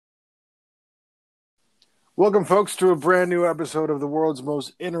Welcome, folks, to a brand new episode of the world's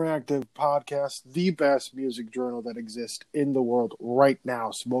most interactive podcast, the best music journal that exists in the world right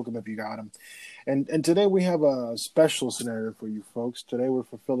now. So welcome if you got them. And today we have a special scenario for you folks. Today we're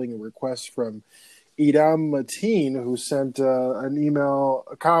fulfilling a request from Iram Matin, who sent an email,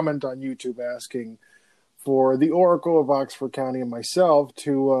 a comment on YouTube asking for the Oracle of Oxford County and myself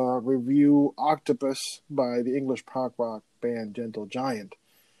to review Octopus by the English pop rock band Gentle Giant.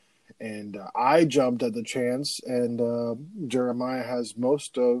 And I jumped at the chance, and Jeremiah has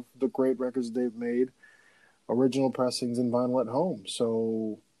most of the great records they've made, original pressings and vinyl at home.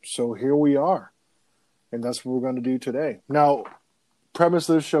 So here we are, and that's what we're going to do today. Now, premise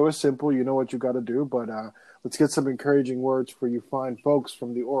of the show is simple. You know what you got to do, but let's get some encouraging words for you fine folks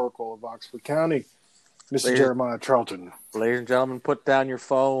from the Oracle of Oxford County. Mr. Jeremiah Charlton. Ladies and gentlemen, put down your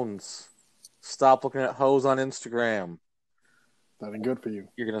phones. Stop looking at hoes on Instagram. That ain't good for you.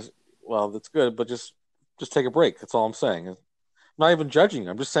 Well, that's good, but just take a break. That's all I'm saying. I'm not even judging.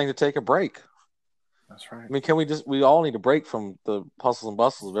 I'm just saying to take a break. That's right. I mean, we all need a break from the hustles and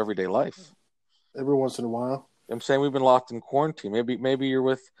bustles of everyday life. Every once in a while. I'm saying we've been locked in quarantine. Maybe you're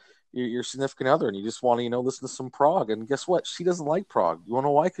with your significant other and you just want to, listen to some prog. And guess what? She doesn't like prog. You want to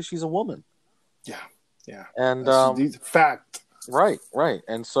know why? Because she's a woman. Yeah. And fact. Right.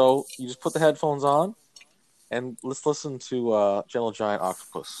 And so you just put the headphones on and let's listen to Gentle Giant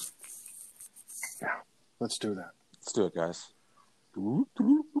Octopus. Yeah, let's do that. Let's do it, guys.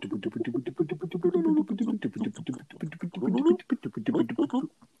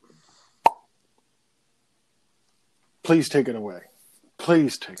 Please take it away.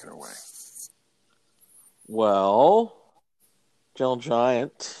 Please take it away. Well, Gentle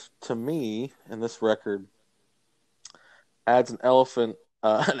Giant, to me, in this record, adds an elephant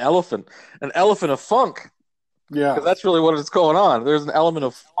of funk. Yeah. Because that's really what is going on. There's an element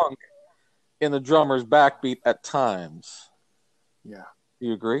of funk in the drummer's backbeat at times. Yeah. Do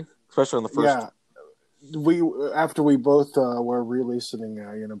you agree? Especially on the first. Yeah. After we both were re-listening,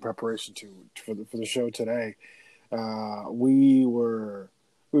 in preparation for the show today, we were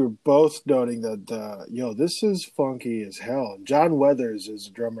both noting that this is funky as hell. John Weathers is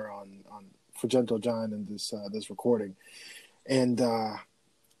a drummer on for Gentle Giant in this recording, and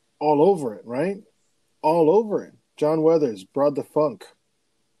all over it, right? All over it. John Weathers brought the funk.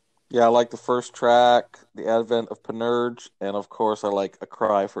 Yeah, I like the first track, The Advent of Panurge, and of course I like A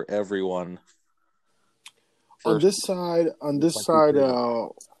Cry for Everyone. On this side,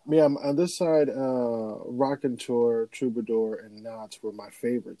 Raconteur, Troubadour, and Knots were my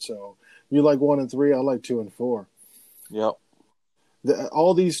favorites. So you like 1 and 3, I like 2 and 4. Yep.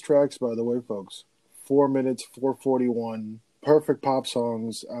 All these tracks, by the way, folks, 4 minutes, 4:41, perfect pop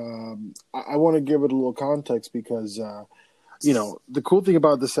songs. I want to give it a little context because, the cool thing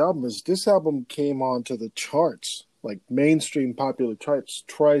about this album is this album came onto the charts, like mainstream popular charts,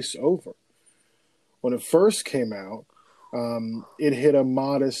 twice over. When it first came out, it hit a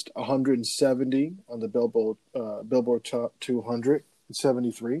modest 170 on the Billboard Top 200,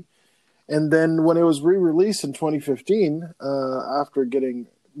 73. And then when it was re-released in 2015, after getting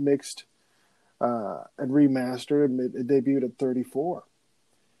mixed and remastered, it debuted at 34.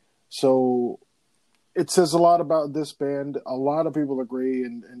 So it says a lot about this band. A lot of people agree,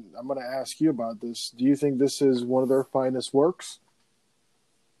 and I'm going to ask you about this. Do you think this is one of their finest works?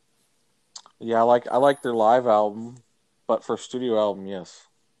 Yeah, I like their live album, but for a studio album, yes.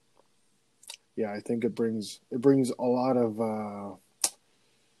 Yeah, I think it brings a lot of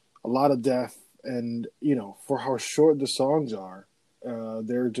depth, and for how short the songs are,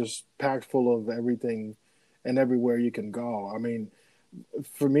 they're just packed full of everything and everywhere you can go. I mean,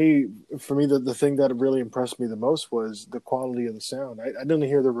 for me, the thing that really impressed me the most was the quality of the sound. I didn't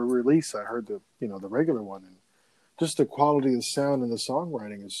hear the release. I heard the regular one, and just the quality of the sound and the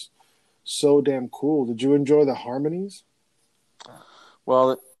songwriting is so damn cool. Did you enjoy the harmonies?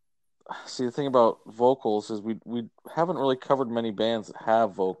 Well, see, the thing about vocals is we haven't really covered many bands that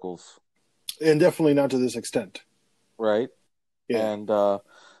have vocals. And definitely not to this extent. Right? Yeah. And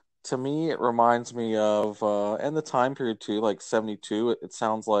to me, it reminds me of, and the time period too, like 72, it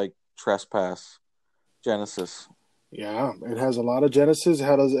sounds like Trespass, Genesis. Yeah, it has a lot of Genesis. It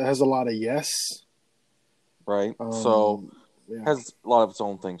has a lot of Yes. Right? So it has a lot of its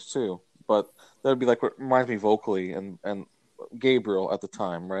own things too. But that would be like what reminds me vocally and Gabriel at the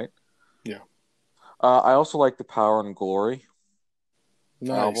time, right? Yeah. I also like the Power and Glory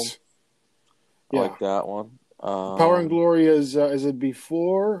album. Yeah. I like that one. Power and Glory is it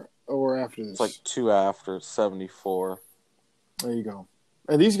before or after this? It's like 2 after, 74. There you go.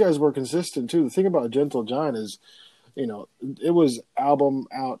 And these guys were consistent too. The thing about Gentle Giant is, it was album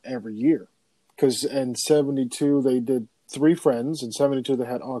out every year, because in 72 they did Three Friends. In 72 they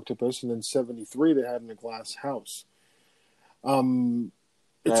had Octopus, and in 73 they had In a Glass House.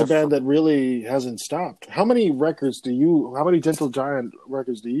 It's a band that really hasn't stopped. How many Gentle Giant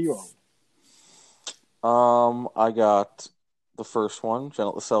records do you own? I got the first one,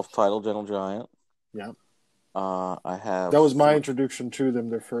 the self-titled Gentle Giant. Yeah. I have. That was my introduction to them,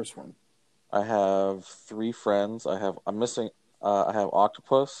 their first one. I have Three Friends. I'm missing. I have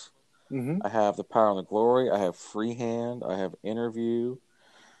Octopus. Mm-hmm. I have The Power and the Glory. I have Freehand. I have Interview.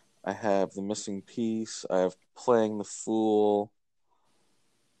 I have The Missing Piece. I have Playing the Fool.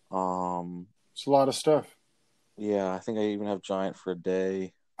 It's a lot of stuff. Yeah, I think I even have Giant for a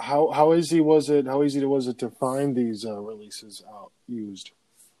Day. How easy was it to find these releases used?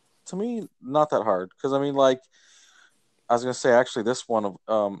 To me, not that hard, because I mean, like, I was gonna say, actually, this one of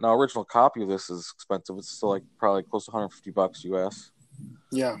now original copy of this is expensive. It's still like probably close to $150 US.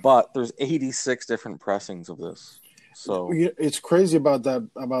 Yeah, but there's 86 different pressings of this. So it's crazy about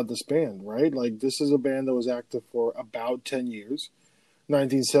this band, right? Like, this is a band that was active for about 10 years,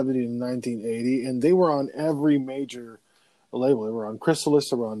 1970 to 1980, and they were on every major label. They were on Chrysalis,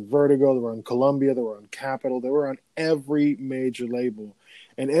 they were on Vertigo, they were on Columbia, they were on Capitol, they were on every major label.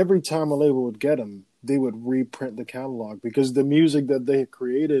 And every time a label would get them, they would reprint the catalog because the music that they had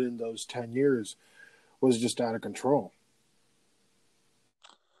created in those 10 years was just out of control.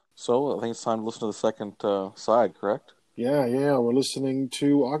 So I think it's time to listen to the second side, correct? Yeah. We're listening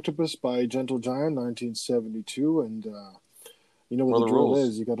to Octopus by Gentle Giant, 1972, and you know what the drill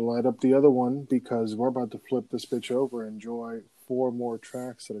is. You got to light up the other one because we're about to flip this bitch over and enjoy 4 more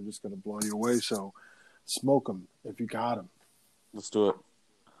tracks that are just going to blow you away. So smoke them if you got them. Let's do it.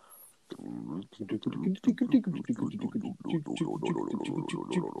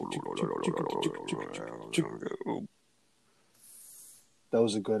 That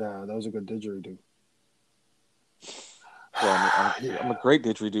was a good didgeridoo. Well, I'm a great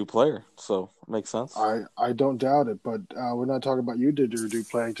didgeridoo player, so it makes sense. I don't doubt it, but we're not talking about you didgeridoo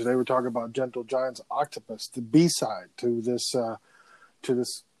playing today. We're talking about Gentle Giant's Octopus, the B-side to this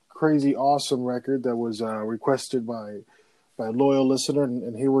crazy awesome record that was requested by a loyal listener,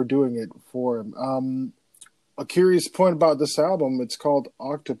 and here we're doing it for him. A curious point about this album, it's called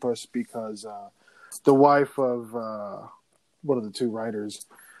Octopus because the wife of one of the two writers,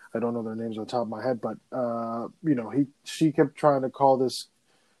 I don't know their names on the top of my head, but she kept trying to call this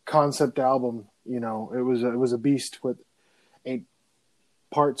concept album, it was a beast with 8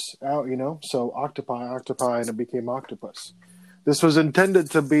 parts out, so octopi, and it became Octopus. This was intended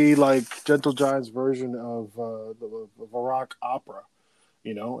to be like Gentle Giant's version of a rock opera,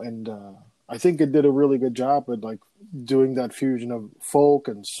 and I think it did a really good job with like doing that fusion of folk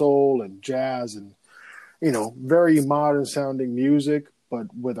and soul and jazz and, very modern sounding music, but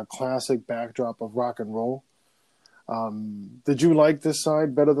with a classic backdrop of rock and roll. Did you like this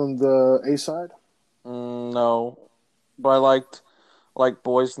side better than the A side? No, but I liked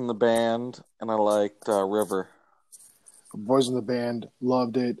Boys in the Band, and I liked River. Boys in the Band,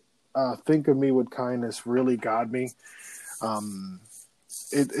 loved it. Think of Me with Kindness really got me.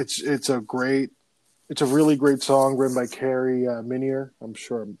 It's a really great song written by Kerry Minier. I'm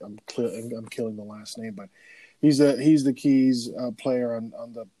sure I'm killing the last name, but he's the keys player on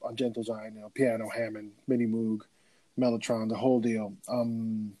Gentle Giant. Piano, Hammond, Mini Moog, Mellotron, the whole deal.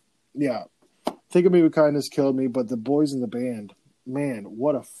 Yeah, Think of Me with Kindness killed me, but the Boys in the Band, man,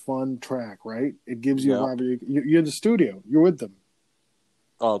 what a fun track, right? It gives you a vibe. You're in the studio. You're with them.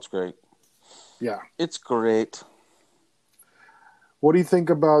 Oh, it's great. Yeah. It's great. What do you think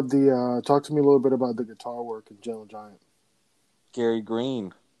about talk to me a little bit about the guitar work in Gentle Giant. Gary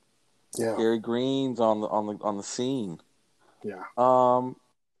Green. Yeah. Gary Green's on the scene. Yeah. And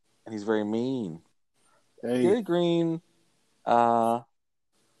he's very mean. Hey. Gary Green,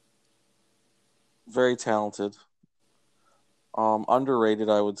 very talented. Underrated,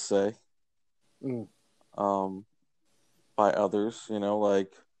 I would say. By others,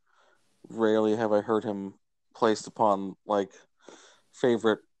 like rarely have I heard him placed upon like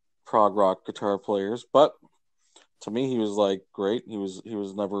favorite prog rock guitar players, but to me he was like great. He was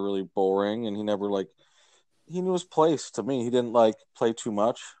never really boring, and he knew his place. To me, he didn't like play too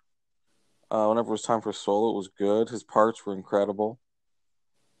much. Whenever it was time for solo, it was good. His parts were incredible.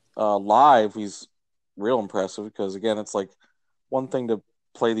 Live, he's real impressive because again, it's like one thing to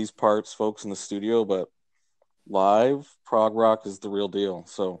play these parts, folks, in the studio, but live prog rock is the real deal.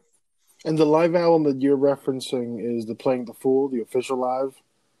 So, and the live album that you're referencing is the Playing the Fool, the official live.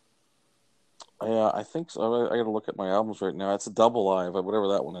 Yeah, I think so. I got to look at my albums right now. It's a double live, whatever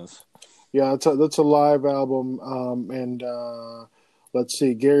that one is. Yeah, that's a live album, and Let's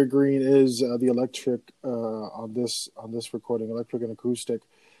see. Gary Green is the electric on this recording, electric and acoustic.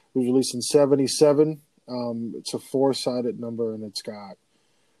 It was released in '77. It's a 4-sided number, and it's got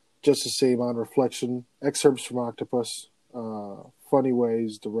Just the Same on Reflection, excerpts from Octopus, Funny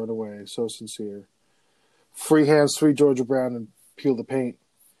Ways, The Runaway, So Sincere, Free Hands, Sweet Georgia Brown, and Peel the Paint.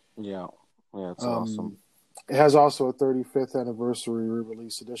 Yeah, it's awesome. It has also a 35th anniversary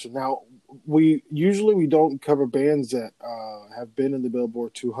re-release edition. Now, we don't cover bands that have been in the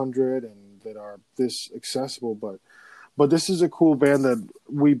Billboard 200 and that are this accessible, but this is a cool band that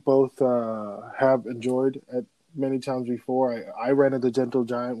we both have enjoyed at many times before. I ran into Gentle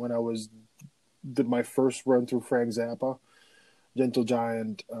Giant when I did my first run through Frank Zappa. Gentle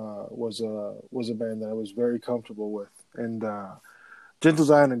Giant was a band that I was very comfortable with, and Gentle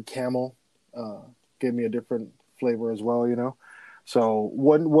Giant and Camel gave me a different flavor as well, you know. So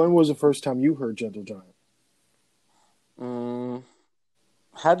when was the first time you heard Gentle Giant?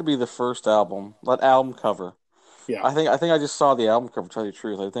 Had to be the first album, that album cover. Yeah, I think I just saw the album cover. To tell you the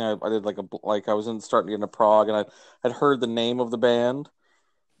truth, I think I did I was starting to get into prog, and I had heard the name of the band,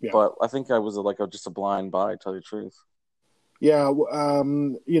 yeah, but I think I was just a blind buy. To tell you the truth. yeah.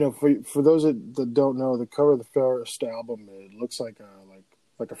 You know, for those that don't know, the cover of the first album, it looks like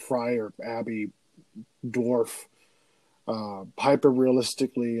a Friar Abbey dwarf, hyper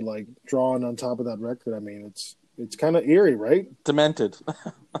realistically like drawn on top of that record. I mean, it's kind of eerie, right? Demented.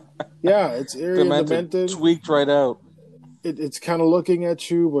 Yeah, it's eerie and demented. Tweaked right out. It's kind of looking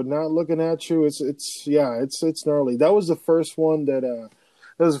at you, but not looking at you. It's gnarly. That was the first one that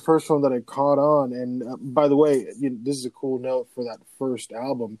I caught on. And by the way, this is a cool note for that first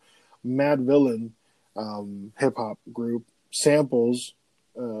album. Mad Villain, hip hop group, samples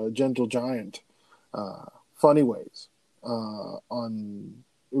Gentle Giant, Funny Ways.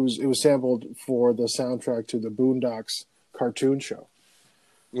 It was sampled for the soundtrack to the Boondocks cartoon show.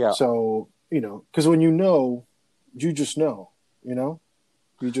 Yeah. So, because when you just know,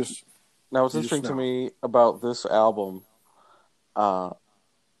 you just. Now, what's interesting to me about this album,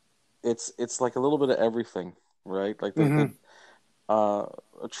 it's like a little bit of everything, right? Like a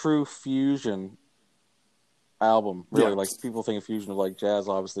true fusion album, really. Yeah. Like people think of fusion of like jazz,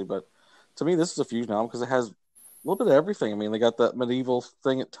 obviously, but to me, this is a fusion album because it has a little bit of everything. I mean, they got that medieval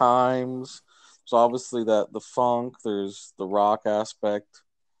thing at times. So obviously the funk, there's the rock aspect.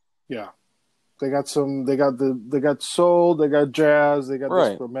 Yeah. They got soul, they got jazz, they got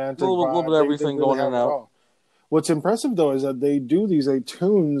this romantic vibe. A little bit of everything going in and out. What's impressive though is that they do these 8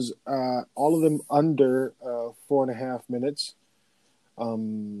 tunes, all of them under 4.5 minutes.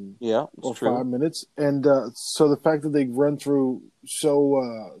 Yeah, or true. 5 minutes, and so the fact that they run through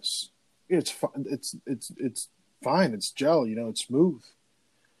it's fine. It's gel, it's smooth.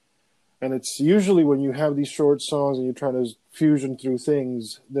 And it's usually when you have these short songs and you're trying to fusion through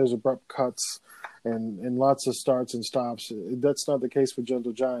things, there's abrupt cuts and lots of starts and stops. That's not the case with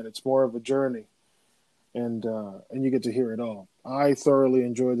Gentle Giant. It's more of a journey, and you get to hear it all. I thoroughly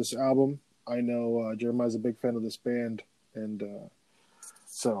enjoy this album. I know Jeremiah's a big fan of this band, and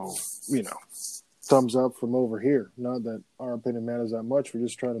so thumbs up from over here. Not that our opinion matters that much. We're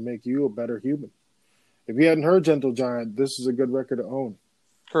just trying to make you a better human. If you hadn't heard Gentle Giant, this is a good record to own.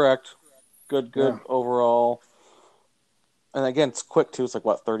 Correct. Good overall. And again, it's quick too. It's like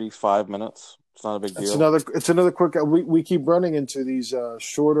 35 minutes. It's not a big deal. It's another quick. We keep running into these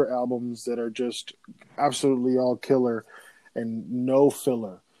shorter albums that are just absolutely all killer and no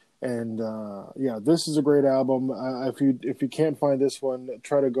filler. And this is a great album. If you can't find this one,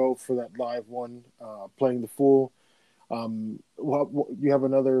 try to go for that live one, Playing the Fool. You have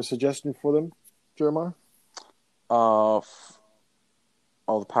another suggestion for them, Jeremiah? The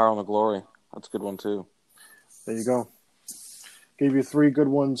Power and the Glory. That's a good one too. There you go. Gave you 3 good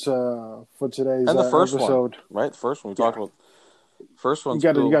ones for today's and the first episode. One, right? The first one we talked about. First one's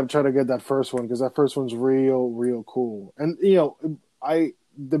you cool. got to try to get that first one because that first one's real cool. And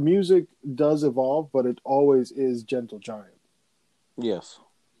the music does evolve, but it always is Gentle Giant. Yes.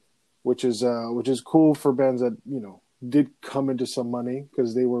 Which is cool for bands that did come into some money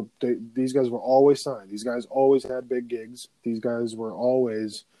because these guys were always signed. These guys always had big gigs. These guys were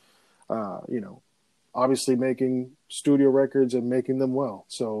always, obviously making studio records and making them well.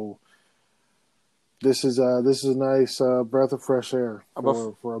 So this is a nice breath of fresh air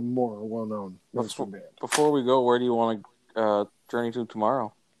for a more well-known mainstream band. Before we go, where do you want to journey to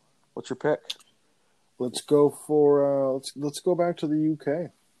tomorrow? What's your pick? Let's go for let's go back to the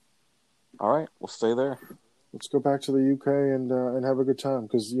UK. All right, we'll stay there. Let's go back to the UK and have a good time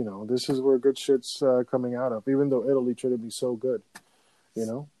because this is where good shit's coming out of. Even though Italy tried to be so good,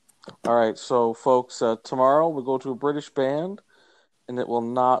 All right, so folks, tomorrow we'll go to a British band And it will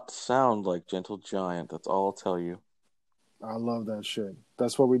not sound like Gentle Giant. That's all I'll tell you. I love that shit.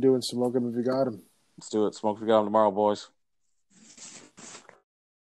 That's what we do in Smoke 'em if you got 'em. Let's do it. Smoke if you got 'em tomorrow, boys.